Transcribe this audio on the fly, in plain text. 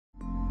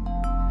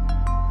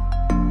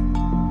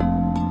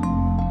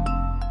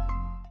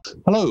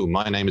Hello,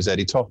 my name is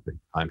Eddie Tofpik.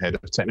 I'm Head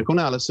of Technical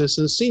Analysis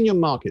and Senior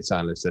Markets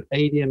Analyst at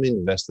ADM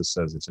Investor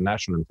Services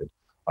International Limited.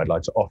 I'd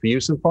like to offer you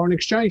some foreign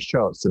exchange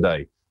charts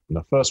today. And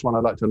the first one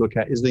I'd like to look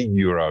at is the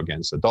euro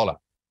against the dollar.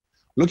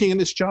 Looking at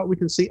this chart, we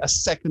can see a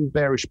second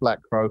bearish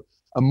black crow,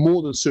 a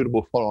more than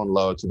suitable follow-on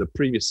lower to the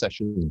previous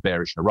session's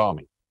bearish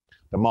harami.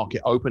 The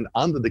market opened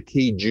under the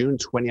key June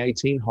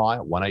 2018 high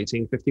at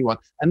 118.51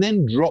 and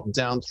then dropped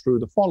down through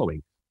the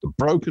following: the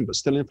broken but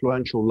still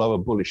influential lower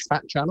bullish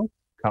fat channel,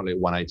 currently at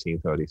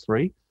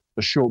 118.33,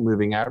 the short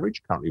moving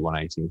average, currently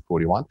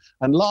 118.41,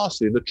 and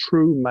lastly, the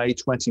true May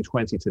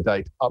 2020 to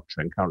date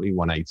uptrend, currently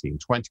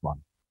 118.21.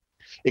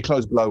 It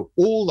closed below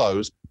all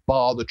those,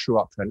 bar the true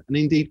uptrend, and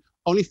indeed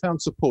only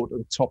found support at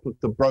the top of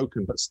the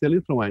broken but still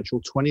influential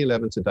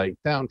 2011 to date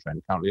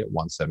downtrend, currently at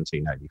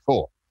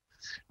 117.84.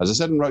 As I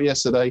said and wrote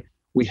yesterday,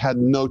 we had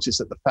noticed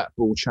that the fat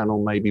bull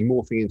channel may be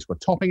morphing into a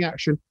topping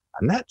action,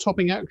 and that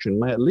topping action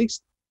may at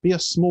least be a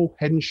small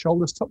head and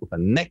shoulders top with a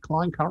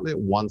neckline currently at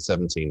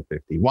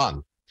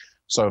 117.51.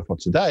 So for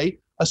today,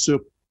 a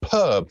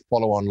superb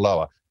follow-on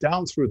lower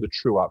down through the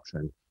true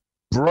uptrend,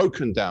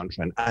 broken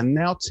downtrend, and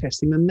now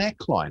testing the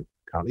neckline,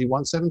 currently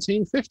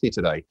 117.50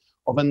 today,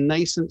 of a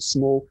nascent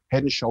small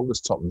head and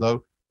shoulders top,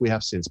 though we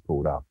have since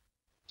pulled up.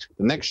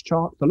 The next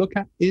chart to look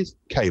at is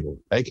cable,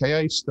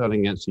 aka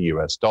sterling against the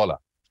US dollar.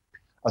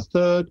 A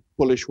third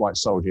bullish white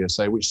soldier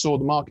SA, which saw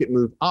the market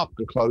move up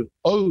and close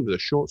over the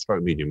short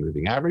stroke medium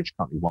moving average,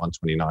 currently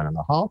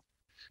 129.5.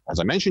 As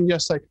I mentioned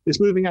yesterday, this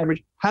moving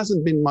average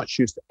hasn't been much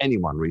use to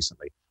anyone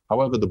recently.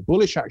 However, the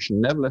bullish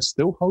action nevertheless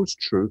still holds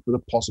true for the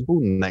possible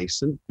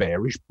nascent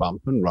bearish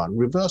bump and run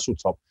reversal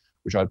top,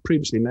 which I had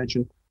previously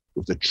mentioned,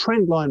 with the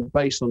trend line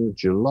based on the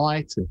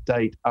July to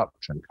date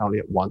uptrend, currently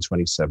at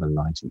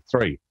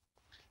 127.93.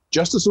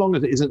 Just as long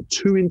as it isn't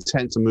too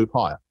intense to move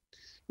higher.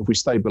 If we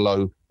stay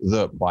below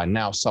the, by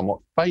now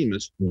somewhat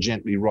famous,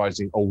 gently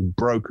rising old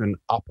broken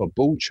upper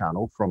bull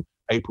channel from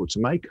April to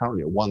May,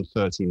 currently at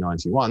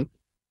 130.91,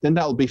 then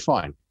that'll be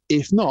fine.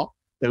 If not,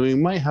 then we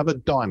may have a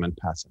diamond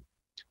pattern.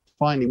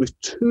 Finally, with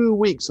 2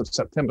 weeks of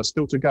September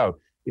still to go,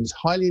 it is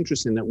highly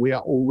interesting that we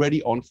are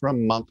already on for a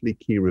monthly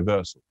key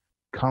reversal,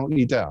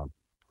 currently down.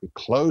 If we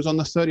close on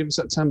the 30th of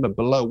September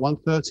below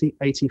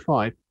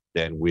 130.85,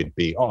 then we'd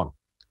be on.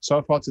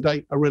 So far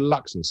today, a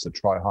reluctance to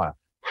try higher.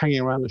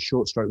 Hanging around the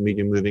short stroke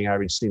medium moving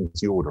average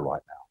seems the order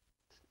right now.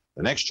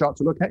 The next chart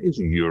to look at is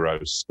euro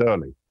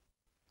sterling.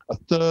 A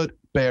third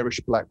bearish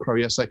black crow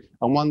yesterday,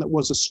 and one that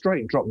was a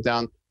straight drop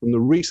down from the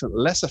recent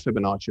lesser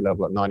Fibonacci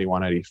level at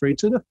 91.83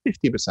 to the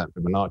 50%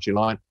 Fibonacci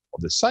line of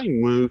the same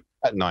move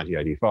at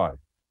 90.85.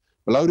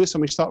 Below this,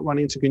 and we start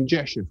running into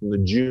congestion from the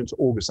June to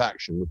August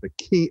action, with the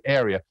key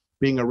area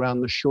being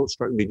around the short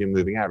stroke medium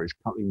moving average,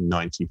 currently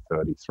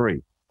 90.33.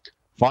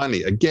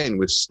 Finally, again,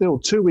 with still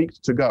 2 weeks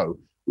to go,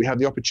 we have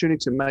the opportunity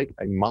to make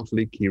a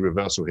monthly key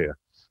reversal here,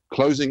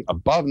 closing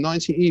above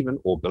 90 even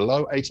or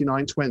below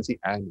 89.20,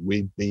 and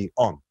we'd be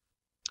on.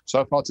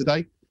 So far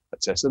today, a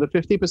test of the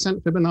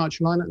 50%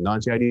 Fibonacci line at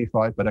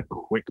 90.85, but a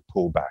quick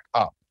pullback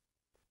up.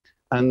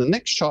 And the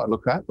next chart I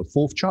look at, the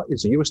fourth chart,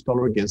 is the US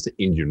dollar against the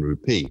Indian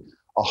rupee.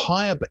 A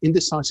higher but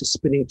indecisive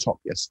spinning top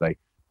yesterday.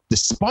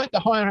 Despite the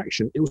higher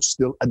action, it was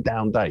still a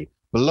down day.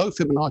 Below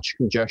Fibonacci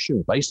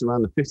congestion, based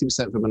around the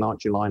 50%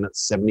 Fibonacci line at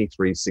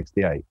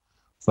 73.68.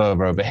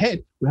 Further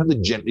overhead, we have the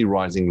gently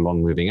rising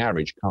long moving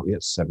average, currently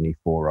at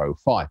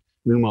 74.05.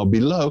 Meanwhile,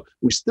 below,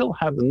 we still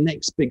have the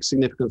next big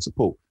significant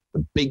support,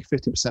 the big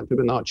 50%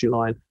 Fibonacci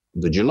line,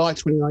 the July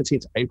 2019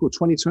 to April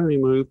 2020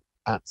 move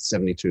at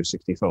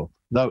 72.64,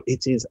 though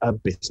it is a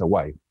bit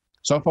away.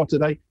 So far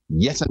today,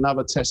 yet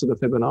another test of the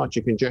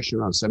Fibonacci congestion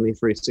around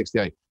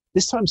 73.68.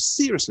 This time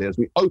seriously, as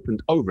we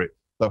opened over it,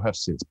 though have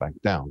since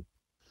backed down.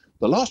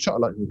 The last chart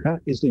I'd like to look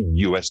at is the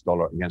US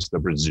dollar against the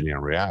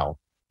Brazilian real.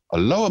 A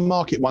lower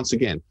market once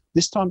again.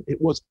 This time it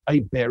was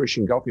a bearish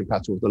engulfing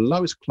pattern with the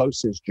lowest close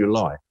since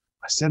July.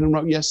 I said and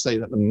wrote yesterday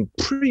that the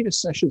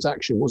previous session's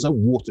action was a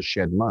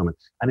watershed moment,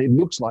 and it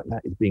looks like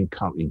that is being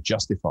currently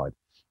justified.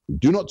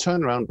 Do not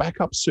turn around,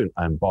 back up soon,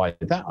 and by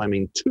that I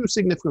mean 2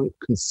 significant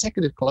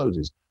consecutive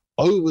closes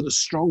over the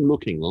strong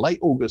looking late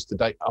August to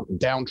date up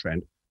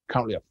downtrend,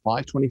 currently at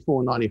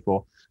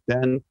 524.94,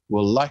 then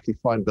we'll likely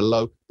find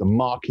below the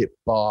market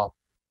bar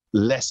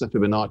lesser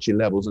Fibonacci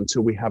levels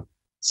until we have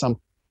some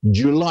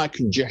July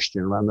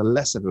congestion around the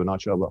lesser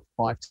Fibonacci level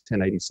at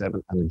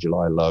 510.87 and the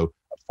July low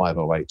at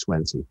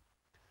 508.20.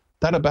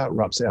 That about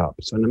wraps it up.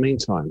 So in the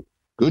meantime,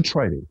 good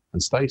trading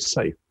and stay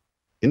safe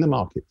in the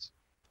markets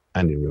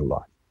and in real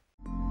life.